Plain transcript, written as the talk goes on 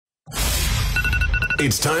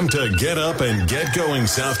It's time to get up and get going,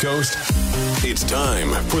 South Coast. It's time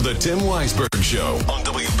for the Tim Weisberg Show on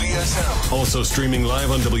WBSM. Also streaming live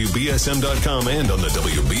on WBSM.com and on the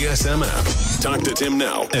WBSM app. Talk to Tim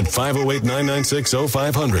now at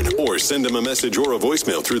 508-996-0500 or send him a message or a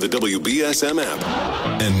voicemail through the WBSM app.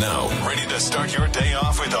 And now, ready to start your day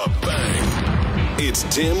off with a bang. It's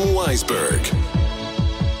Tim Weisberg.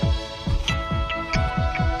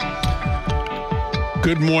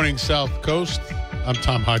 Good morning, South Coast. I'm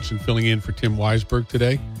Tom Hodgson filling in for Tim Weisberg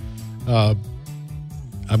today.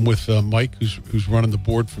 I'm with Mike, who's running the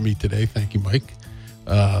board for me today. Thank you, Mike.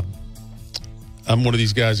 I'm one of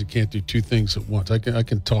these guys that can't do two things at once. I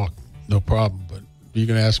can talk, no problem, but you're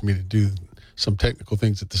going to ask me to do some technical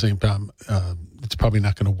things at the same time. It's probably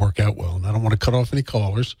not going to work out well, and I don't want to cut off any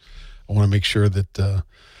callers. I want to make sure that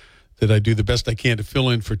I do the best I can to fill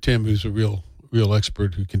in for Tim, who's a real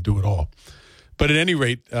expert who can do it all. But at any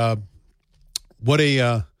rate, what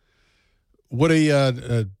a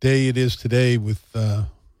day it is today with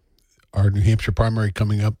our New Hampshire primary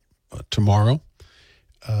coming up tomorrow.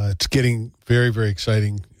 It's getting very, very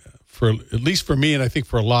exciting at least for me, and I think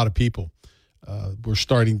for a lot of people. We're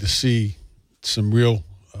starting to see some real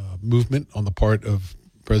movement on the part of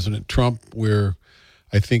President Trump, where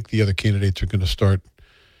I think the other candidates are going to start.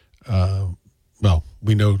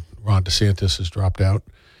 We know Ron DeSantis has dropped out,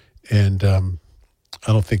 and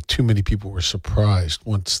I don't think too many people were surprised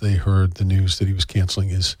once they heard the news that he was canceling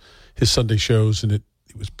his Sunday shows, and it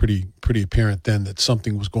was pretty apparent then that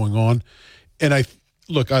something was going on. And I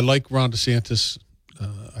like Ron DeSantis.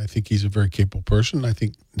 I think he's a very capable person. I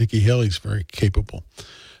think Nikki Haley's very capable.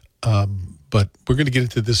 But we're going to get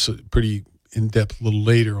into this pretty in-depth a little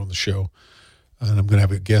later on the show, and I'm going to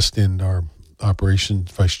have a guest in, our operations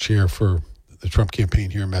vice chair for the Trump campaign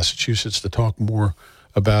here in Massachusetts, to talk more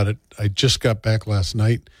about it. I just got back last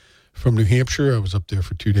night from New Hampshire. I was up there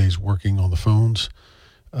for 2 days working on the phones,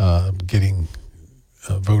 getting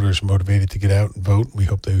voters motivated to get out and vote. We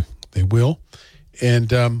hope they will.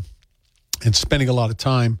 And spending a lot of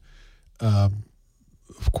time, of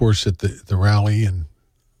course, at the rally and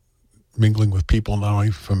mingling with people not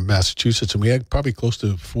only from Massachusetts. And we had probably close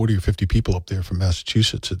to 40 or 50 people up there from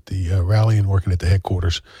Massachusetts at the rally and working at the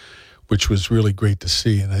headquarters, which was really great to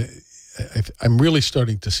see. And I'm really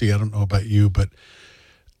starting to see, I don't know about you, but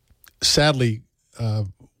sadly,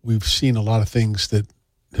 we've seen a lot of things that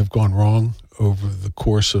have gone wrong over the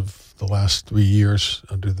course of the last 3 years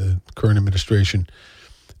under the current administration.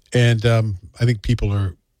 And I think people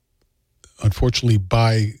are, unfortunately,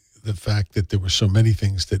 by the fact that there were so many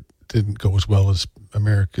things that didn't go as well as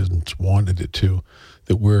Americans wanted it to,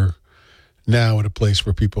 that we're now at a place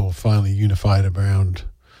where people are finally unified around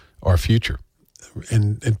our future.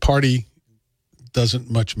 And party doesn't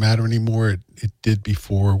much matter anymore. It did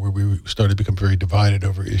before, where we started to become very divided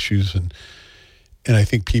over issues. And I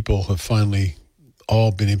think people have finally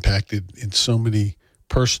all been impacted in so many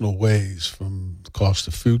personal ways, from the cost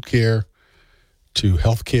of food care to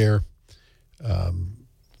health care.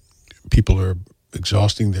 People are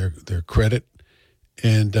exhausting their credit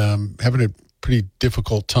and having a pretty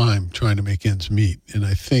difficult time trying to make ends meet. And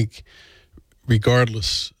I think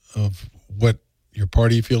regardless of what your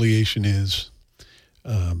party affiliation is,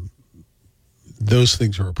 those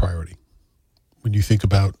things are a priority. When you think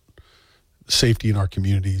about safety in our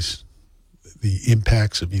communities, the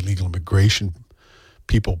impacts of illegal immigration,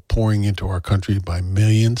 people pouring into our country by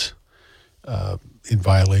millions in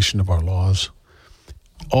violation of our laws,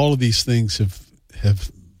 all of these things have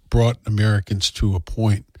brought Americans to a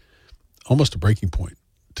point, almost a breaking point,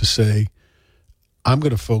 to say, I'm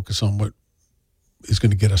going to focus on what is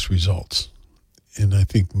going to get us results. And I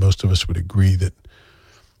think most of us would agree that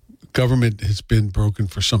government has been broken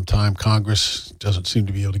for some time. Congress doesn't seem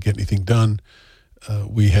to be able to get anything done.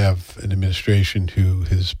 We have an administration who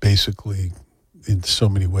has basically, in so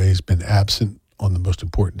many ways, been absent on the most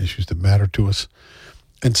important issues that matter to us.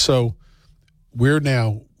 And so we're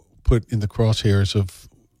now put in the crosshairs of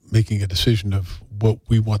making a decision of what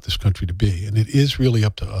we want this country to be. And it is really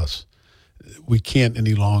up to us. We can't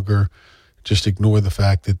any longer just ignore the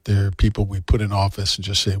fact that there are people we put in office and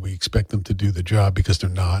just say we expect them to do the job, because they're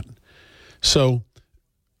not. So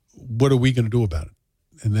what are we going to do about it?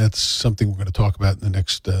 And that's something we're going to talk about in the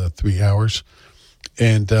next 3 hours,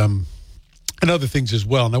 and other things as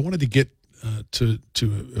well. And I wanted to get to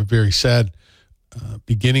a very sad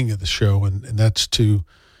beginning of the show, and that's to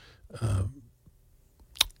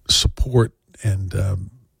support and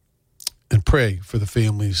pray for the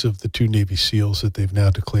families of the 2 Navy SEALs that they've now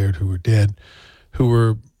declared who are dead, who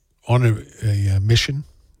were on a mission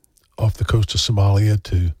off the coast of Somalia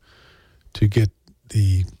to get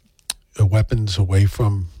the weapons away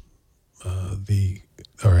from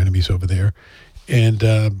our enemies over there. And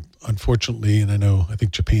unfortunately, and I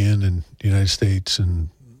think Japan and the United States and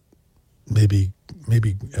maybe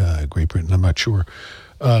Great Britain, I'm not sure,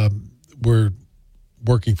 were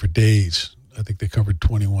working for days. I think they covered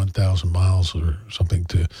 21,000 miles or something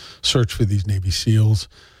to search for these Navy SEALs.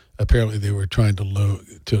 Apparently, they were trying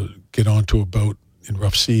to get onto a boat in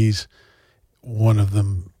rough seas. One of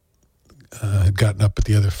them had gotten up, but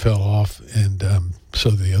the other fell off, and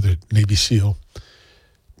so the other Navy SEAL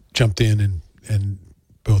jumped in, and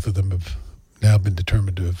both of them have now been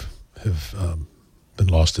determined to have been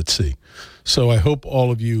lost at sea. So I hope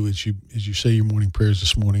all of you, as you say your morning prayers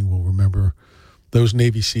this morning, will remember those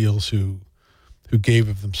Navy SEALs who gave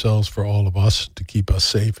of themselves for all of us to keep us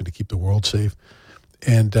safe and to keep the world safe,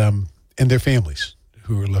 and their families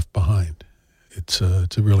who are left behind. It's a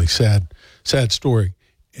really sad story,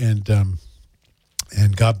 and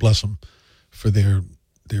God bless them for their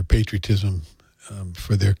patriotism,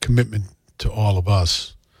 for their commitment to all of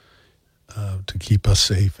us, to keep us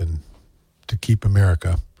safe and to keep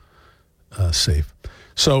America safe.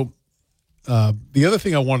 So the other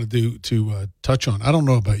thing I wanted to touch on, I don't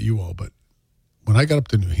know about you all, but when I got up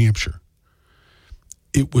to New Hampshire,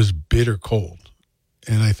 it was bitter cold.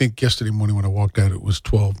 And I think yesterday morning when I walked out, it was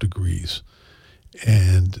 12 degrees.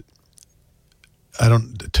 And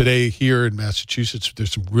today here in Massachusetts,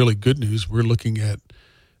 there's some really good news. We're looking at,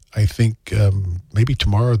 I think, maybe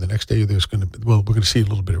tomorrow or the next day, we're going to see a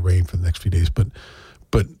little bit of rain for the next few days.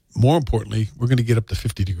 But more importantly, we're going to get up to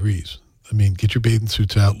 50 degrees. I mean, get your bathing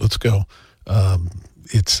suits out. Let's go.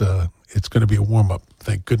 It's going to be a warm-up,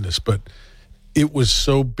 thank goodness. But it was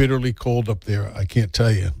so bitterly cold up there, I can't tell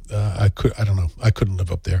you. I don't know. I couldn't live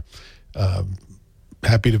up there.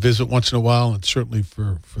 Happy to visit once in a while, and certainly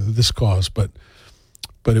for this cause, but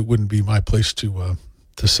it wouldn't be my place to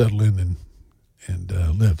settle in and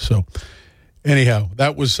live. So, anyhow,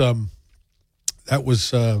 that was an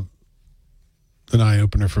eye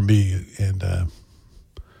opener for me, and I'm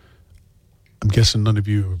guessing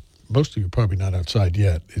most of you are probably not outside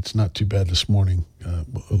yet. It's not too bad this morning.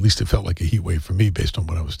 Well, at least it felt like a heat wave for me based on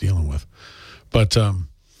what I was dealing with. But at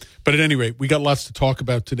any rate, we got lots to talk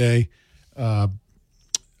about today.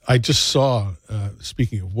 I just saw,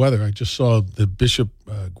 speaking of weather, I just saw the Bishop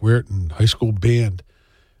Guertin High School band.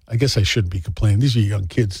 I guess I shouldn't be complaining. These are young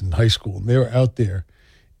kids in high school, and they were out there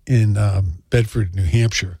in Bedford, New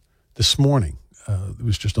Hampshire this morning. It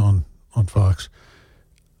was just on Fox.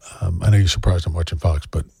 I know you're surprised I'm watching Fox,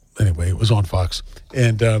 but anyway, it was on Fox.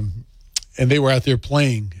 And they were out there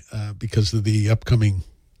playing because of the upcoming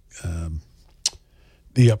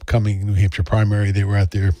New Hampshire primary. They were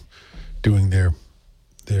out there doing their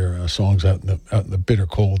songs out in the bitter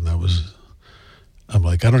cold, and I'm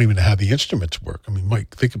like, I don't even know how the instruments work. I mean,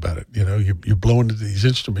 Mike, think about it. You know, you're blowing into these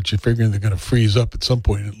instruments. You're figuring they're going to freeze up at some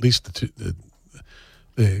point. At least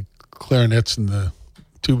the clarinets and the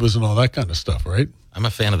tubas and all that kind of stuff, right? I'm a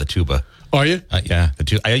fan of the tuba. Are you? Yeah, the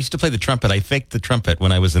tuba. I used to play the trumpet. I faked the trumpet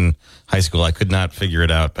when I was in high school. I could not figure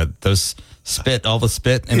it out, but those all the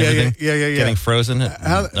spit and everything, getting frozen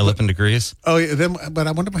at 11 degrees. Oh, yeah. But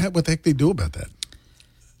I wonder what the heck they do about that.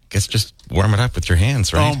 Guess just warm it up with your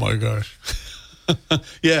hands, right? Oh my gosh.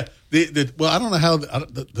 Yeah. Well, I don't know how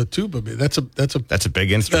the tuba. That's a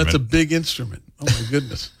big instrument. That's a big instrument. Oh my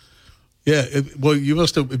goodness. Yeah. Well, you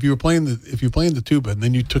must have if you're playing the tuba and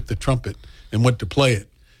then you took the trumpet and went to play it.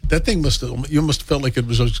 That thing you must have felt like it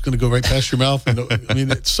was just going to go right past your mouth. And, I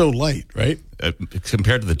mean, it's so light, right?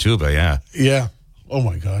 Compared to the tuba, yeah. Yeah. Oh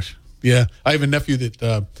my gosh. Yeah. I have a nephew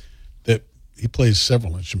that he plays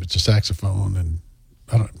several instruments, a saxophone, and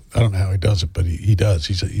I don't know how he does it, but he does.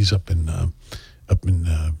 He's up in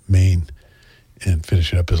Maine and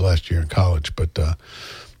finishing up his last year in college. But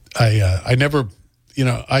I never,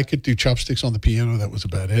 I could do chopsticks on the piano. That was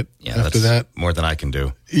about it. Yeah, after that, more than I can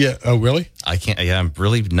do. Yeah. Oh, really? I can't. Yeah, I'm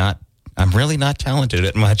really not talented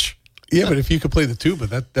at much. Yeah, but if you could play the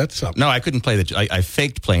tuba, that's something. No, I couldn't play I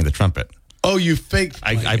faked playing the trumpet. Oh, you faked?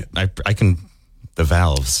 I can the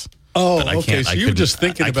valves. Oh, okay. So you were just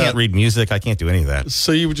thinking about. I can't read music. I can't do any of that.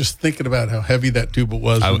 So you were just thinking about how heavy that tuba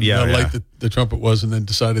was, and how light the trumpet was, and then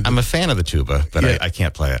decided. I'm a fan of the tuba, but I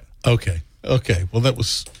can't play it. Okay. Well, that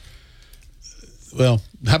was. Well,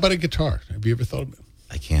 how about a guitar? Have you ever thought about it?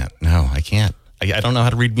 I can't. No, I can't. I don't know how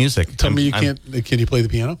to read music. Tell me you can't. Can you play the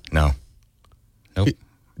piano? No. Nope.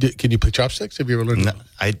 Can you play chopsticks? Have you ever learned? No,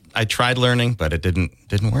 I tried learning, but it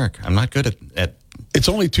didn't work. I'm not good at. It's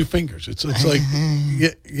only two fingers. It's like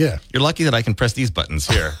yeah. You're lucky that I can press these buttons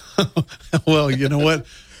here. Well, you know what?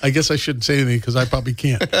 I guess I shouldn't say anything because I probably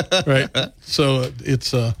can't. Right. So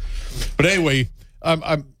it's but anyway,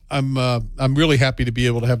 I'm I'm really happy to be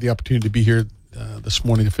able to have the opportunity to be here this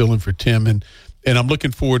morning to fill in for Tim, and I'm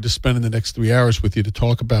looking forward to spending the next 3 hours with you to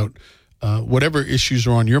talk about whatever issues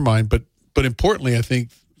are on your mind. But importantly, I think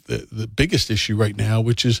the biggest issue right now,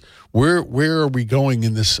 which is where are we going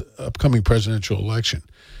in this upcoming presidential election?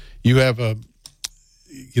 You have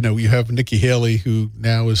Nikki Haley, who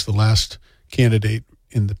now is the last candidate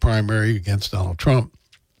in the primary against Donald Trump,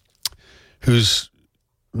 whose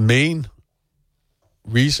main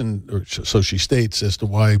reason, or so she states, as to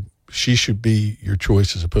why she should be your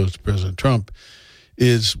choice as opposed to President Trump,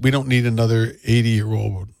 is we don't need another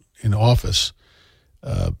 80-year-old in office.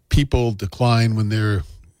 People decline when they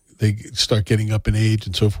start getting up in age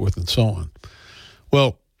and so forth and so on.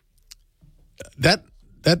 Well, that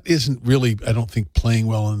isn't really, I don't think, playing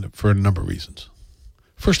well for a number of reasons.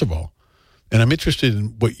 First of all, and I'm interested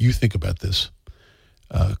in what you think about this,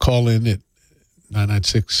 call in at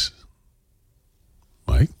 996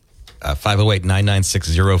 Mike?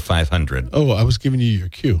 508-996-0500. Oh, I was giving you your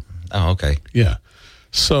cue. Oh, okay. Yeah.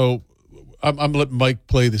 So I'm letting Mike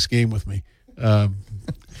play this game with me.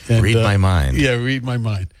 Read my mind. Yeah, read my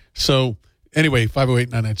mind. So anyway,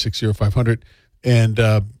 508-996-0500. And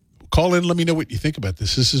call in, let me know what you think about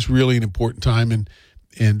this. This is really an important time, and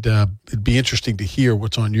it'd be interesting to hear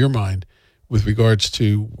what's on your mind with regards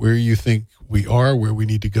to where you think we are, where we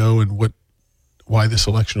need to go, and why this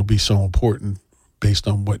election will be so important based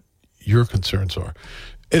on what your concerns are.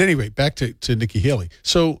 At any rate, back to Nikki Haley.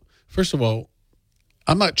 So, first of all,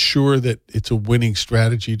 I'm not sure that it's a winning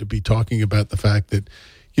strategy to be talking about the fact that,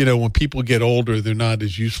 when people get older, they're not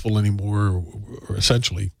as useful anymore, or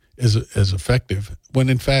essentially as effective, when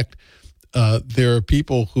in fact there are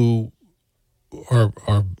people who are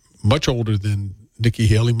much older than Nikki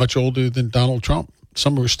Haley, much older than Donald Trump.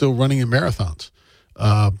 Some are still running in marathons.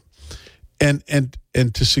 And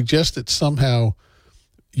to suggest that somehow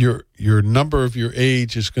your number of your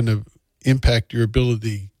age is going to impact your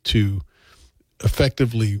ability to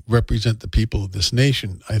effectively represent the people of this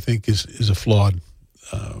nation, I think is a flawed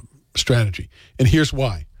strategy. And here's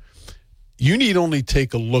why. You need only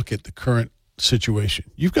take a look at the current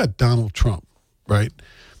situation. You've got Donald Trump, right,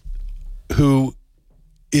 who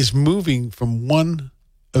is moving from one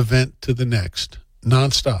event to the next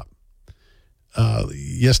nonstop.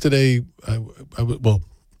 Yesterday,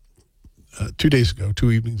 2 days ago,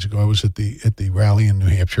 2 evenings ago, I was at the rally in New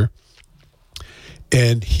Hampshire,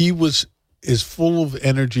 and he was as full of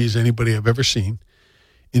energy as anybody I've ever seen.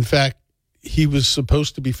 In fact, he was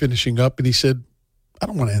supposed to be finishing up, and he said, "I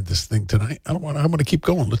don't want to end this thing tonight. I want to keep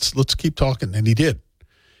going. Let's keep talking." And he did,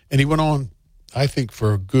 and he went on, I think,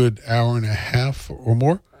 for a good hour and a half or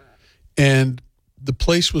more, and the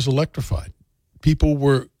place was electrified. People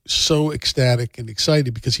were so ecstatic and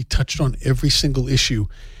excited because he touched on every single issue,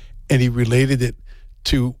 and he related it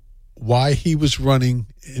to why he was running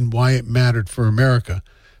and why it mattered for America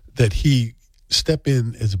that he step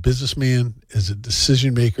in as a businessman, as a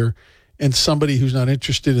decision maker, and somebody who's not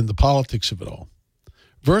interested in the politics of it all,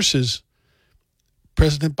 versus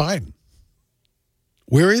President Biden.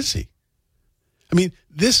 Where is he? I mean,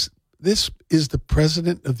 this is the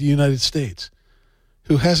president of the United States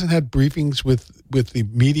who hasn't had briefings with the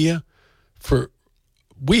media for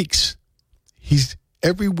weeks.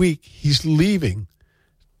 Every week he's leaving.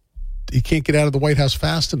 He can't get out of the White House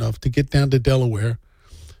fast enough to get down to Delaware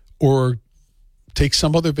or take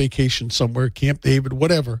some other vacation somewhere, Camp David,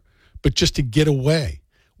 whatever, but just to get away.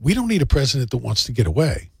 We don't need a president that wants to get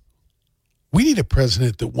away. We need a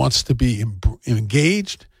president that wants to be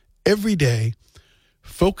engaged every day,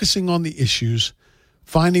 focusing on the issues,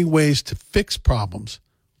 finding ways to fix problems.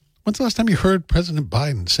 When's the last time you heard President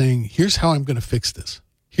Biden saying, "Here's how I'm going to fix this.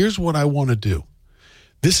 Here's what I want to do.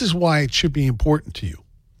 This is why it should be important to you"?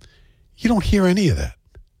 You don't hear any of that.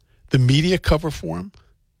 The media cover for him.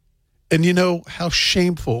 And you know how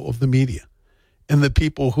shameful of the media and the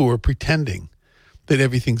people who are pretending that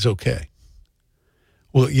everything's okay.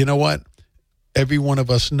 Well, you know what? Every one of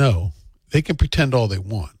us know they can pretend all they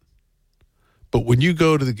want. But when you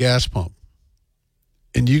go to the gas pump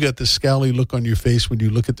and you got the scowly look on your face when you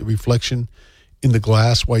look at the reflection in the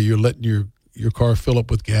glass while you're letting your car fill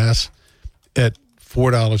up with gas at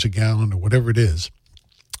 $4 a gallon or whatever it is,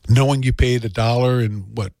 knowing you paid $1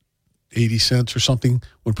 and 80 cents or something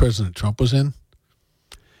when President Trump was in,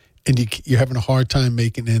 and you're having a hard time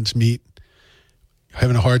making ends meet,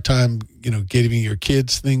 having a hard time, getting your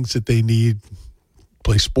kids things that they need,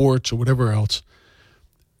 play sports or whatever else.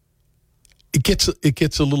 It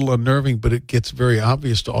gets a little unnerving, but it gets very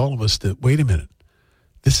obvious to all of us that, wait a minute,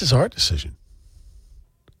 this is our decision.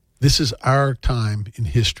 This is our time in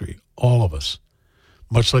history, all of us,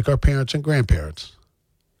 much like our parents and grandparents.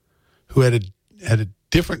 who had a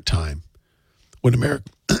different time when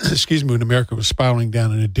America, when America was spiraling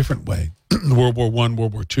down in a different way. World War I,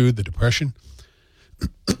 World War II, the Depression.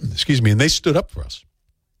 And they stood up for us.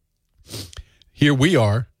 Here we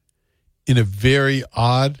are in a very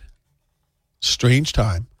odd, strange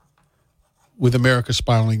time with America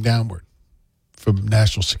spiraling downward, from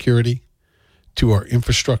national security to our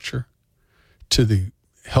infrastructure to the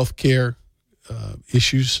healthcare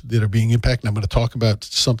issues that are being impacted. I'm going to talk about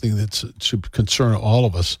something that should concern all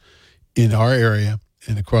of us in our area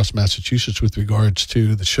and across Massachusetts with regards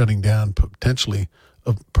to the shutting down potentially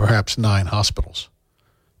of perhaps 9 hospitals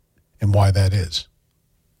and why that is.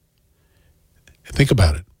 Think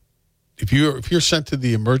about it. If you're sent to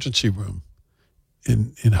the emergency room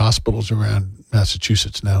in hospitals around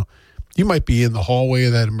Massachusetts now, you might be in the hallway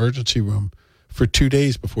of that emergency room for 2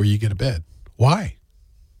 days before you get a bed. Why?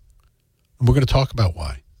 And we're going to talk about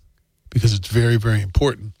why, because it's very, very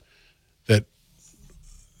important that,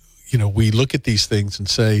 we look at these things and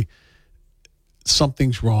say,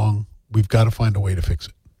 something's wrong. We've got to find a way to fix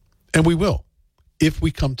it. And we will, if we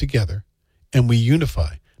come together and we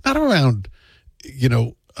unify, not around,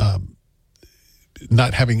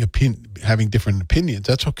 not having different opinions.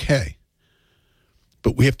 That's okay.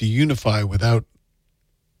 But we have to unify without,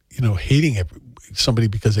 hating somebody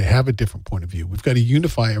because they have a different point of view. We've got to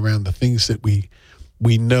unify around the things that we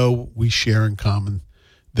know we share in common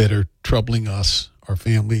that are troubling us, our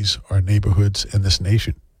families, our neighborhoods, and this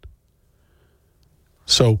nation.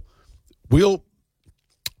 So we'll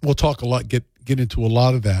talk a lot, get into a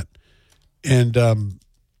lot of that, and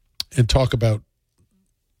talk about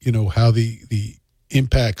how the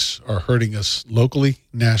impacts are hurting us locally,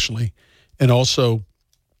 nationally, and also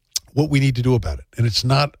what we need to do about it. And it's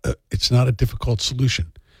not a difficult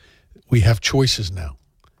solution. We have choices now,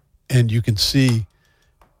 and you can see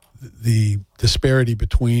the disparity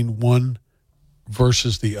between one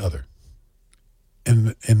versus the other.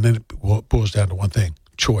 And then it boils down to one thing: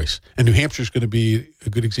 choice. And New Hampshire is going to be a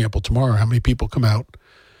good example tomorrow. How many people come out?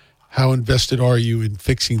 How invested are you in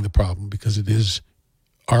fixing the problem? Because it is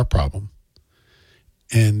our problem,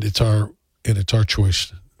 and it's our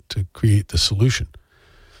choice to create the solution.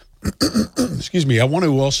 Excuse me. I want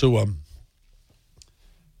to also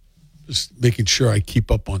just making sure I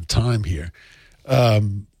keep up on time here.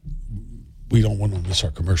 We don't want to miss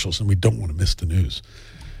our commercials, and we don't want to miss the news.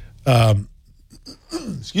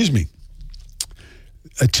 Excuse me.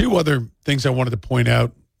 2 other things I wanted to point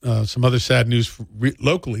out. Some other sad news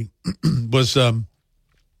locally was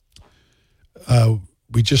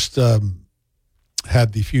we just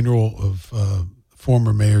had the funeral of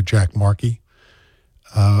former Mayor Jack Markey.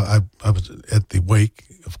 I was at the wake,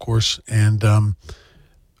 of course, and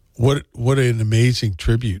what an amazing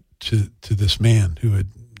tribute to this man who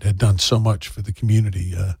had done so much for the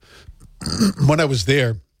community. When I was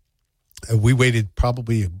there, we waited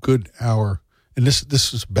probably a good hour, and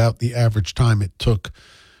this is about the average time it took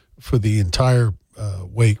for the entire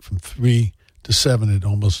wake from 3 to 7. It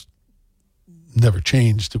almost never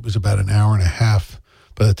changed. It was about an hour and a half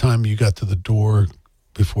by the time you got to the door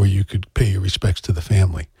before you could pay your respects to the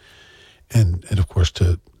family, and of course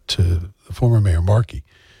to the former Mayor Markey.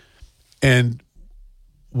 And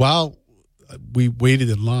while we waited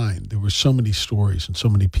in line, there were so many stories and so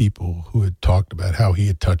many people who had talked about how he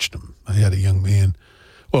had touched them. I had a young man,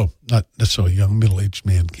 well, not necessarily a young, middle-aged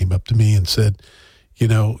man, came up to me and said, he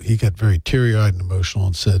got very teary-eyed and emotional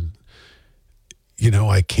and said,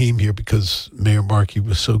 I came here because Mayor Markey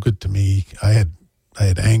was so good to me. I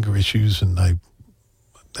had anger issues, and I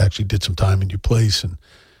actually did some time in your place. And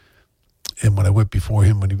when I went before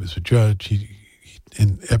him when he was a judge,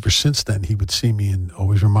 and ever since then, he would see me and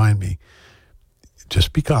always remind me,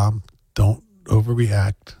 just be calm, don't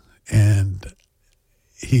overreact. And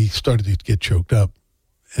he started to get choked up.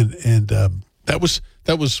 And that was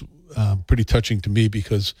pretty touching to me,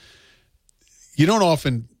 because you don't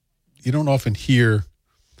often hear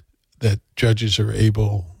that judges are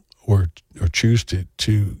able or choose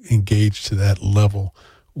to engage to that level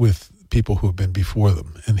with people who have been before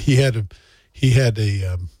them. And he had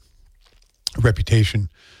a reputation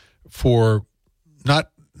for not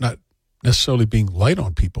necessarily being light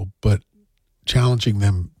on people, but challenging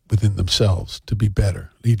them within themselves to be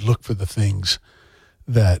better. He'd look for the things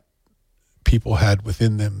that people had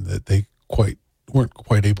within them that they weren't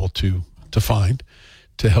quite able to find,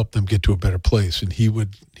 to help them get to a better place. And he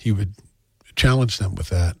would challenge them with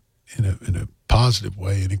that in a positive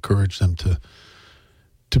way and encourage them to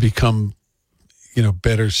become,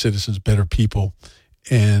 better citizens, better people,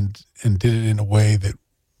 and did it in a way that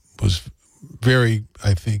was very,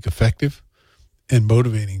 I think, effective and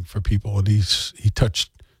motivating for people. And he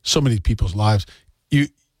touched so many people's lives. You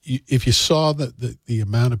if you saw the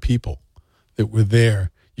amount of people that were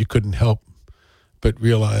there, you couldn't help but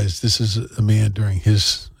realize this is a man during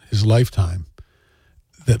his lifetime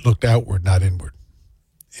that looked outward, not inward.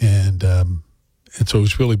 And so it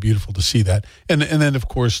was really beautiful to see that. And then, of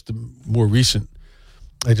course, the more recent,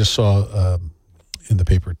 I just saw in the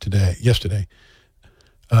paper yesterday,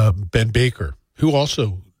 Ben Baker, who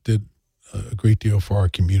also did a great deal for our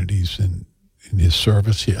communities in his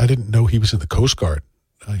service. I didn't know he was in the Coast Guard.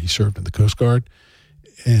 He served in the Coast Guard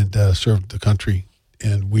and served the country.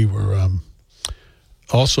 And we were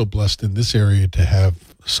also blessed in this area to have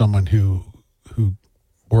someone who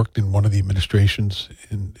worked in one of the administrations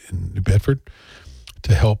in New Bedford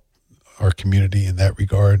to help our community in that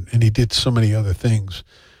regard. And he did so many other things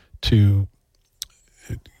to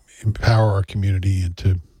empower our community and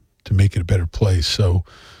to make it a better place. So,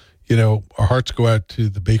 our hearts go out to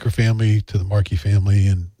the Baker family, to the Markey family,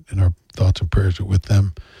 and our thoughts and prayers are with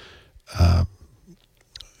them.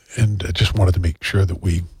 And I just wanted to make sure that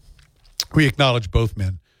we acknowledge both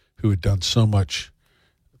men who had done so much.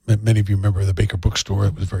 Many of you remember the Baker bookstore;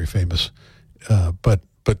 it was very famous. But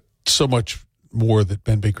so much more that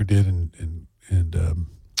Ben Baker did, and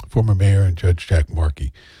former mayor and Judge Jack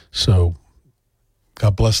Markey. So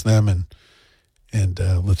God bless them, and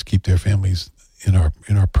let's keep their families in our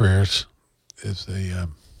prayers as they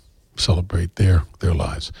celebrate their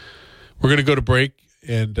lives. We're going to go to break,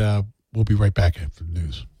 and we'll be right back after the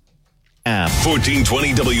news.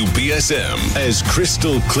 1420 WBSM, as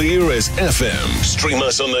crystal clear as FM. Stream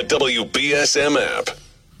us on the WBSM app.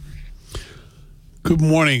 Good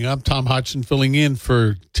morning. I'm Tom Hodgson filling in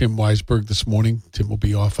for Tim Weisberg this morning. Tim will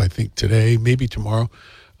be off, I think, today, maybe tomorrow.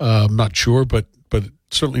 I'm not sure, but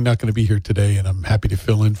certainly not going to be here today, and I'm happy to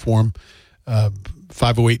fill in for him.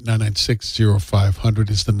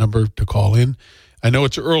 508-996-0500 is the number to call in. I know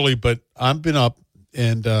it's early, but I've been up,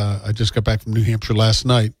 and I just got back from New Hampshire last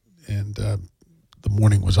night, and the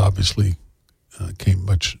morning was obviously came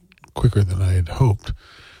much quicker than I had hoped.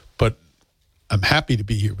 But I'm happy to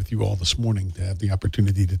be here with you all this morning to have the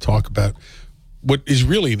opportunity to talk about what is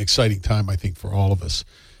really an exciting time, I think, for all of us.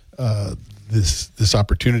 This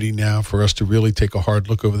opportunity now for us to really take a hard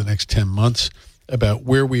look over the next 10 months about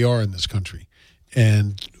where we are in this country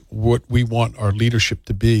and what we want our leadership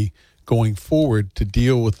to be going forward to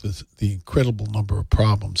deal with the incredible number of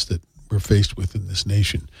problems that we're faced with in this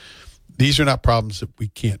nation. These are not problems that we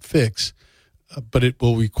can't fix, but it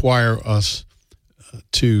will require us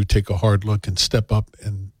to take a hard look and step up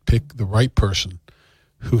and pick the right person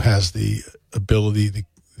who has the ability,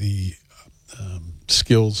 the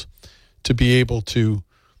skills to be able to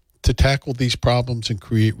tackle these problems and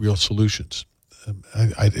create real solutions.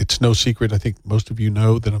 It's no secret. I think most of you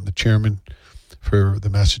know that I'm the chairman for the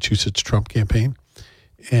Massachusetts Trump campaign,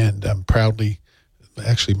 and I'm proudly,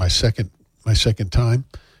 actually my second time.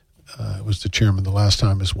 I was the chairman the last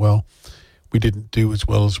time as well. We didn't do as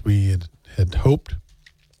well as we had hoped,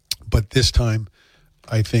 but this time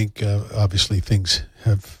I think obviously things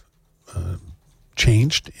have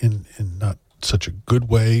changed in not such a good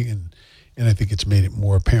way, and I think it's made it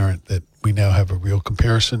more apparent that we now have a real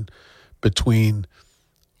comparison between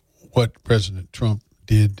what President Trump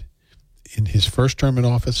did in his first term in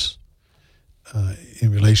office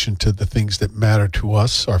in relation to the things that matter to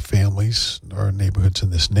us, our families, our neighborhoods in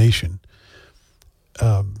this nation.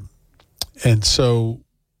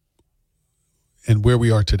 And where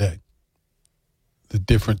we are today, the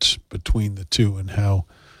difference between the two, and how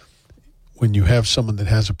when you have someone that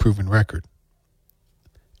has a proven record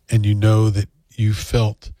and you know that you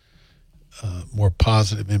felt more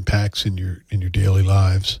positive impacts in your daily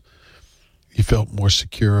lives, you felt more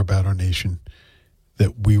secure about our nation,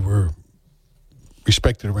 that we were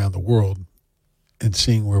respected around the world, and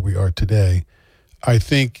seeing where we are today, I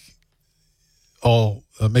think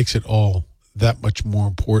makes it all that much more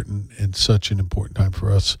important, and such an important time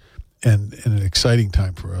for us, and an exciting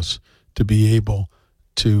time for us to be able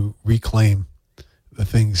to reclaim the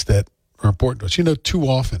things that are important to us. Too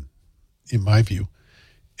often, in my view,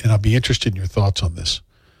 and I'll be interested in your thoughts on this,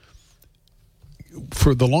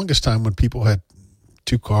 for the longest time when people had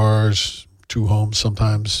 2 cars, 2 homes,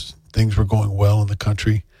 sometimes things were going well in the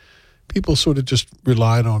country, people sort of just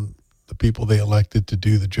relied on the people they elected to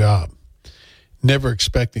do the job, never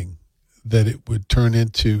expecting that it would turn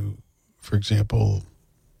into, for example,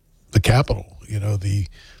 the Capitol, the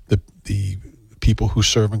people who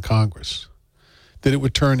serve in Congress, that it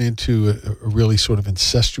would turn into a really sort of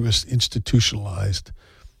incestuous, institutionalized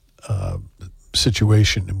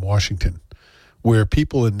situation in Washington, where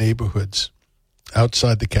people in neighborhoods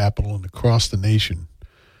outside the Capitol and across the nation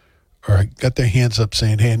or got their hands up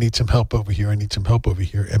saying, hey, I need some help over here, I need some help over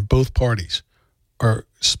here. And both parties are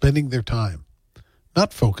spending their time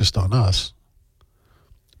not focused on us,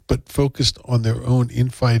 but focused on their own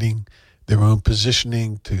infighting, their own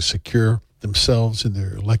positioning to secure themselves in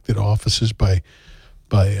their elected offices by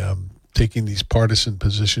taking these partisan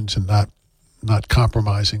positions and not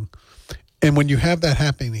compromising. And when you have that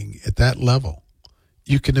happening at that level,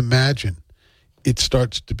 you can imagine it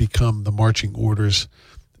starts to become the marching orders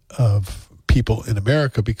of people in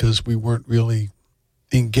America, because we weren't really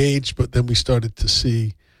engaged, but then we started to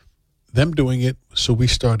see them doing it, so we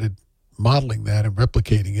started modeling that and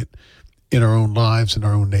replicating it in our own lives, in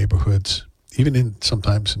our own neighborhoods, even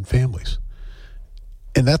sometimes in families.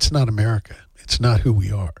 And that's not America. It's not who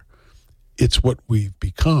we are. It's what we've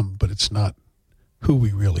become, but it's not who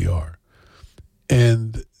we really are.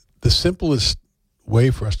 And the simplest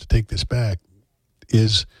way for us to take this back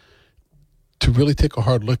is to really take a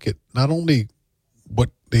hard look at not only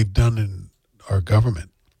what they've done in our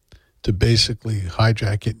government to basically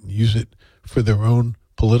hijack it and use it for their own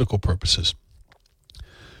political purposes,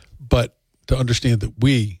 but to understand that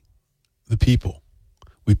we, the people,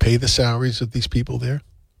 we pay the salaries of these people there.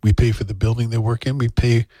 We pay for the building they work in. We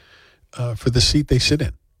pay for the seat they sit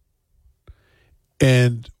in.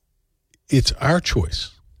 And it's our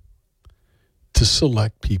choice to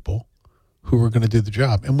select people who are going to do the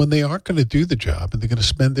job. And when they aren't going to do the job and they're going to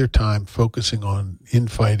spend their time focusing on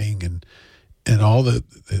infighting and all the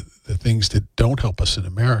things that don't help us in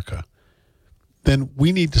America, then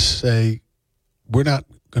we need to say, we're not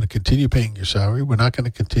going to continue paying your salary. We're not going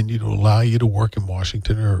to continue to allow you to work in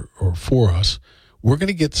Washington or for us. We're going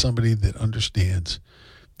to get somebody that understands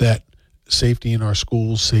that safety in our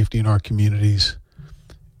schools, safety in our communities,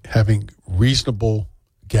 having reasonable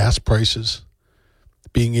gas prices,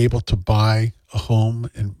 being able to buy a home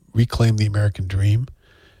and reclaim the American dream,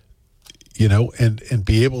 and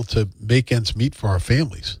be able to make ends meet for our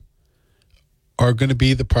families are going to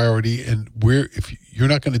be the priority. And if you're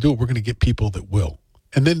not going to do it, we're going to get people that will,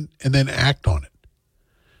 and then act on it.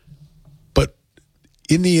 But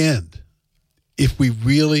in the end, if we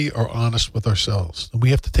really are honest with ourselves, then we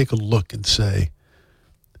have to take a look and say,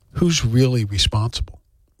 who's really responsible?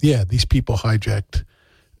 Yeah, these people hijacked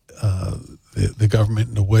the government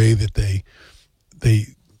in a way that they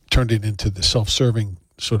turned it into the self-serving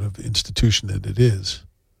sort of institution that it is.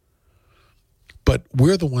 But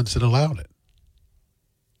we're the ones that allowed it.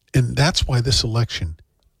 And that's why this election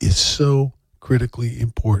is so critically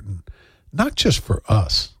important, not just for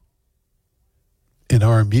us and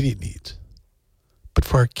our immediate needs, but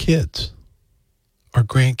for our kids, our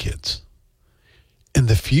grandkids, and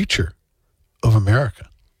the future of America.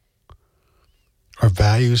 Our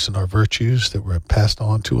values and our virtues that were passed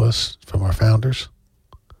on to us from our founders.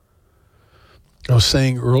 I was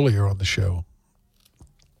saying earlier on the show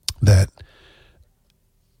that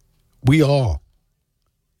we all,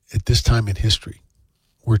 at this time in history,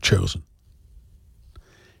 were chosen.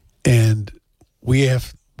 And we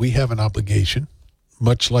have an obligation,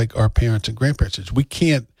 much like our parents and grandparents did. We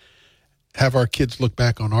can't have our kids look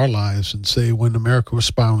back on our lives and say, when America was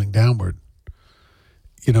spiraling downward,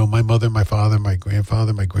 my mother, my father, my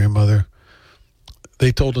grandfather, my grandmother,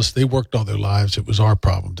 they told us they worked all their lives. It was our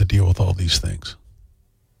problem to deal with all these things.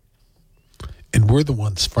 And we're the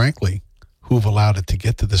ones, frankly, who have allowed it to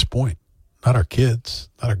get to this point. Not our kids,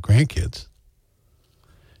 not our grandkids.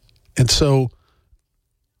 And so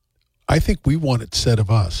I think we want it said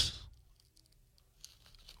of us,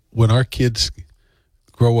 when our kids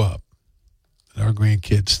grow up, and our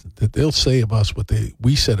grandkids, that they'll say of us what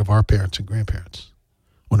we said of our parents and grandparents.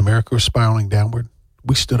 When America was spiraling downward,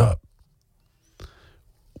 we stood up.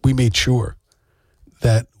 We made sure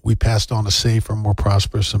that we passed on a safer, more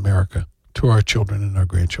prosperous America to our children and our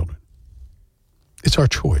grandchildren. It's our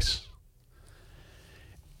choice.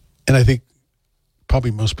 And I think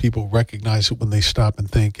probably most people recognize it when they stop and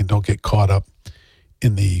think and don't get caught up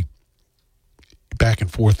in the back and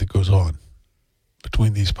forth that goes on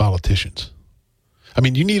between these politicians. I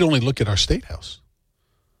mean, you need only look at our state house.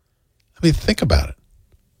 I mean, think about it.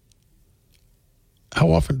 How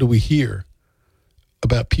often do we hear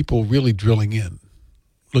about people really drilling in?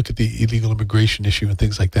 Look at the illegal immigration issue and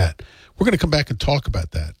things like that. We're going to come back and talk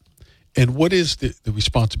about that. And what is the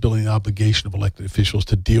responsibility and obligation of elected officials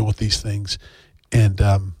to deal with these things and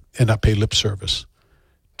not pay lip service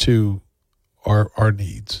to our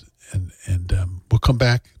needs? And we'll come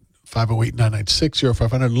back,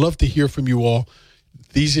 508-996-0500. I'd love to hear from you all.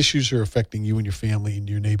 These issues are affecting you and your family and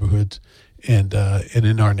your neighborhoods and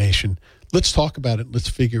in our nation. Let's talk about it. Let's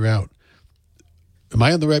figure out, am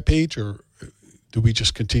I on the right page, or do we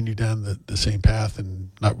just continue down the same path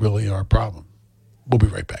and not really our problem? We'll be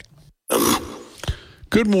right back.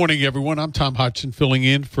 Good morning, everyone. I'm Tom Hodgson filling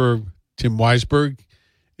in for Tim Weisberg.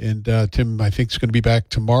 And Tim, I think, is going to be back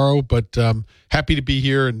tomorrow. But happy to be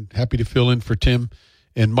here and happy to fill in for Tim.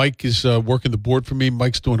 And Mike is working the board for me.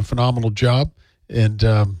 Mike's doing a phenomenal job. And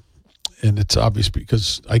it's obvious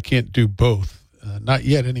because I can't do both. Not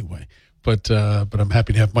yet, anyway. But I'm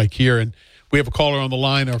happy to have Mike here. And we have a caller on the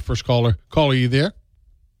line, our first caller. Caller, are you there?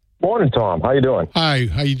 Morning, Tom. How you doing? Hi.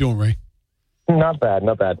 How you doing, Ray? Not bad.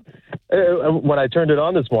 When I turned it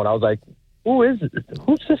on this morning, I was like, who's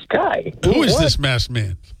this guy? Who is this masked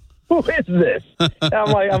man? Who is this? And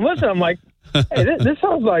I'm listening. I'm like, hey, this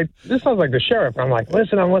sounds like the sheriff. I'm like,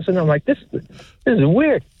 listen. I'm like, this is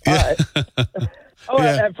weird. Yeah. All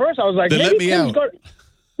right. At first, I was like, maybe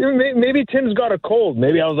Tim's got a cold.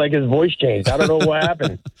 Maybe I was like, his voice changed. I don't know what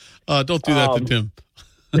happened. Don't do that to Tim.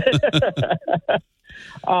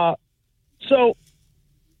 So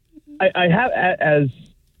I have,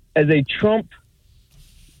 as a Trump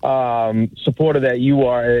supporter that you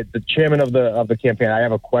are, the chairman of the campaign, I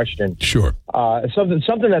have a question. Sure.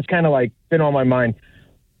 Something that's kind of like been on my mind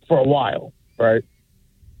for a while, right?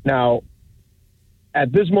 Now,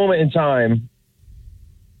 at this moment in time,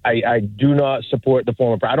 I do not support the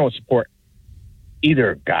former. I don't support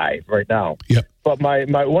either guy right now. Yep. But my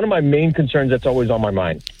one of my main concerns that's always on my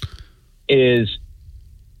mind is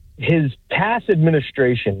his past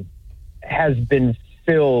administration has been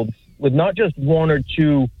filled with not just one or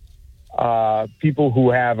two people who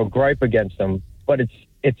have a gripe against him, but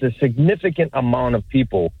it's a significant amount of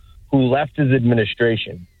people who left his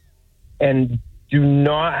administration and do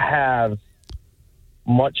not have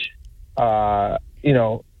much,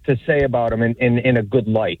 to say about him in a good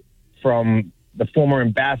light. From the former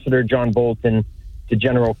ambassador, John Bolton, to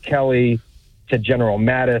General Kelly, to General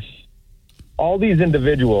Mattis, all these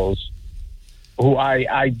individuals who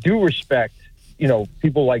I do respect,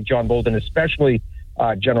 people like John Bolton, especially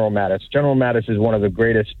General Mattis. General Mattis is one of the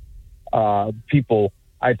greatest people,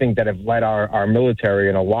 I think, that have led our military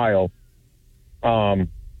in a while.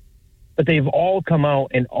 But they've all come out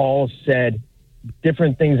and all said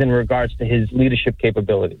different things in regards to his leadership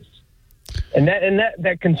capabilities. And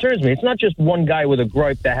that concerns me. It's not just one guy with a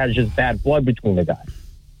gripe that has just bad blood between the guy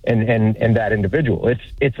and that individual.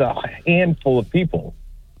 It's a handful of people.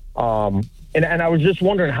 And I was just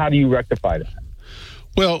wondering, how do you rectify that?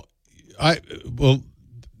 Well,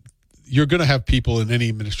 you're going to have people in any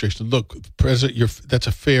administration. Look, President, that's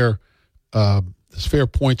a fair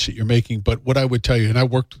points that you're making. But what I would tell you, and I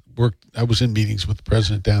I was in meetings with the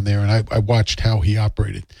president down there, and I watched how he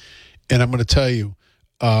operated. And I'm going to tell you,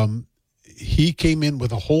 he came in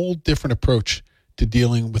with a whole different approach to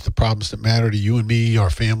dealing with the problems that matter to you and me, our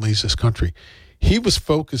families, this country. He was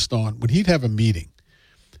focused on, when he'd have a meeting,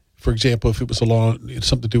 for example, if it was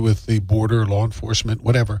something to do with the border, law enforcement,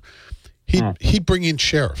 whatever, he'd bring in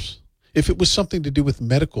sheriffs. If it was something to do with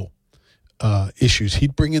medical issues,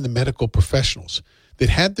 he'd bring in the medical professionals that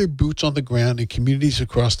had their boots on the ground in communities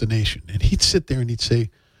across the nation. And he'd sit there and he'd say,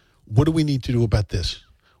 what do we need to do about this?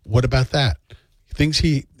 What about that? Things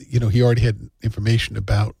he already had information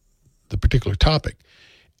about the particular topic.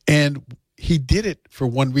 And he did it for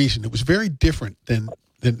one reason. It was very different than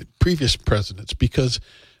previous presidents, because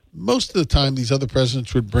most of the time these other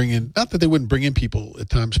presidents would bring in, not that they wouldn't bring in people at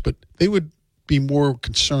times, but they would be more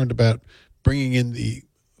concerned about bringing in the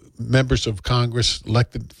members of Congress,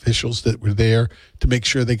 elected officials that were there to make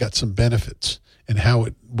sure they got some benefits and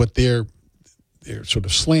what their sort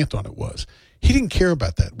of slant on it was. He didn't care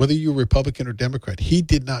about that, whether you were Republican or Democrat. He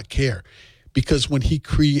did not care, because when he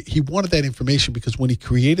wanted that information, because when he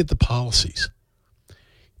created the policies,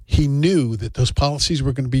 he knew that those policies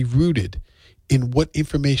were going to be rooted in what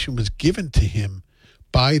information was given to him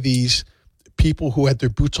by these people who had their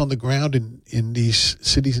boots on the ground in these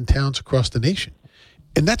cities and towns across the nation.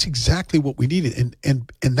 And that's exactly what we needed.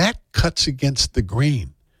 And that cuts against the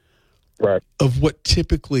grain of what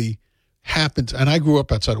typically happens. And I grew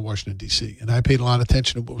up outside of Washington, D.C., and I paid a lot of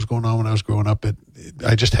attention to what was going on when I was growing up.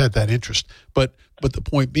 I just had that interest. But the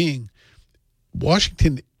point being,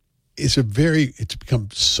 Washington is it's become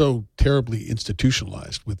so terribly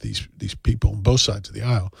institutionalized with these people on both sides of the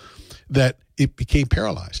aisle that it became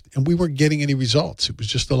paralyzed, and we weren't getting any results. It was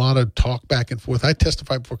just a lot of talk back and forth. I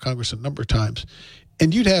testified before Congress a number of times,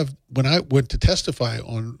 and you'd have, when I went to testify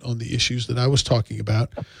on the issues that I was talking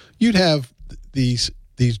about, you'd have these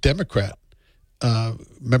Democrat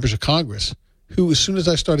members of Congress who, as soon as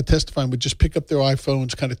I started testifying, would just pick up their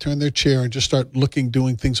iPhones, kind of turn their chair, and just start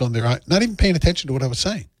doing things on their not even paying attention to what I was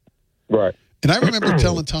saying. Right. And I remember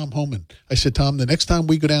telling Tom Homan, I said, Tom, the next time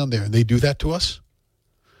we go down there and they do that to us,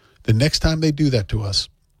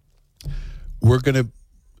 we're going to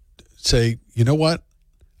say, you know what?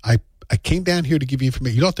 I came down here to give you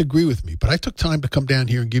information. You don't have to agree with me, but I took time to come down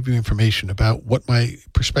here and give you information about what my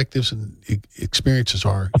perspectives and experiences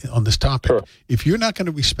are on this topic. Sure. If you're not going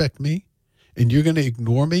to respect me and you're going to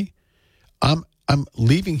ignore me, I'm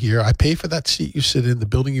leaving here. I pay for that seat you sit in, the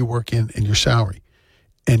building you work in, and your salary.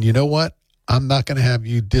 And you know what? I'm not going to have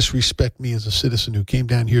you disrespect me as a citizen who came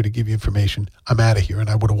down here to give you information. I'm out of here. And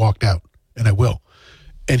I would have walked out, and I will.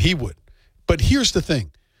 And he would. But here's the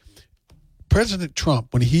thing. President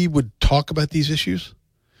Trump, when he would talk about these issues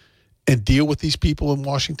and deal with these people in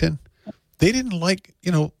Washington, they didn't like,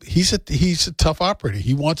 he's a tough operator.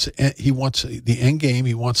 He wants the end game.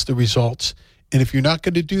 He wants the results. And if you're not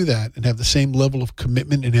going to do that and have the same level of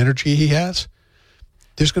commitment and energy he has,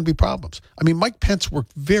 there's going to be problems. I mean, Mike Pence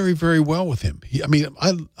worked very, very well with him.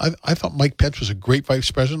 I thought Mike Pence was a great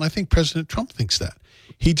vice president. I think President Trump thinks that.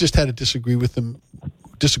 He just had to disagree with him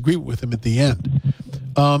at the end.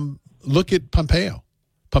 Look at Pompeo.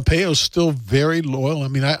 Pompeo's still very loyal. I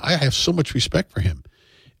mean, I have so much respect for him.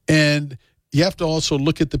 And you have to also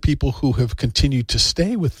look at the people who have continued to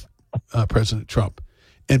stay with President Trump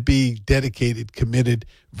and be dedicated, committed,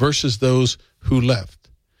 versus those who left.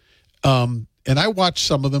 And I watched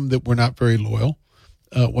some of them that were not very loyal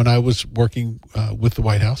when I was working with the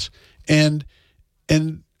White House. And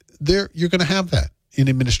you're going to have that in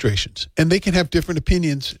administrations. And they can have different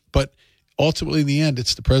opinions, but ultimately in the end,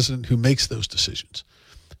 it's the president who makes those decisions.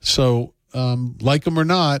 So like them or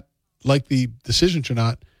not, like the decisions or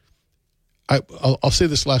not, I'll say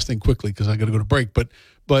this last thing quickly because I got to go to break, but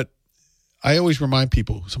I always remind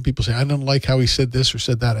people, some people say, I don't like how he said this or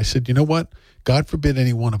said that. I said, you know what? God forbid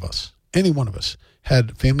any one of us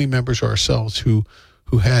had family members or ourselves who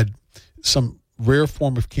had some rare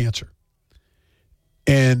form of cancer.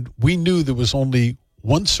 And we knew there was only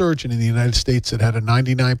one surgeon in the United States that had a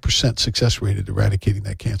 99% success rate at eradicating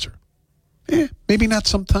that cancer. Maybe not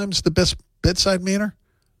sometimes the best bedside manner,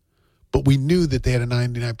 but we knew that they had a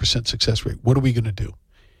 99% success rate. What are we going to do?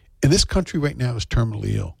 And this country right now is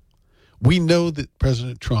terminally ill. We know that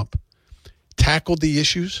President Trump tackled the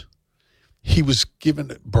issues. He was given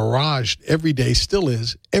barraged every day, still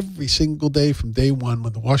is, every single day from day one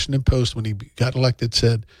when the Washington Post, when he got elected,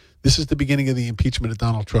 said, this is the beginning of the impeachment of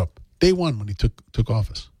Donald Trump. Day one when he took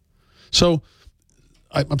office. So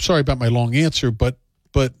I'm sorry about my long answer, but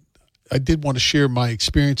I did want to share my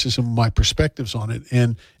experiences and my perspectives on it,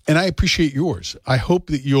 and I appreciate yours. I hope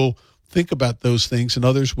that you'll think about those things, and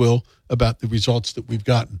others will, about the results that we've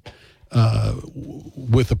gotten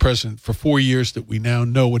with the president for 4 years that we now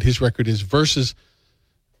know what his record is versus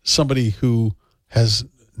somebody who has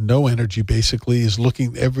no energy, basically, is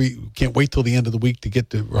looking can't wait till the end of the week to get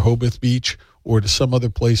to Rehoboth Beach or to some other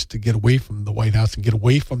place to get away from the White House and get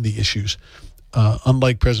away from the issues,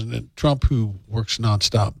 unlike President Trump, who works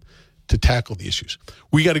nonstop to tackle the issues.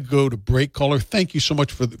 We got to go to break. Caller, thank you so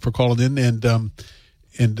much for calling in and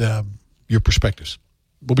your perspectives.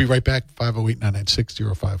 We'll be right back.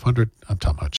 508-996-0500. I'm Tom Hutch.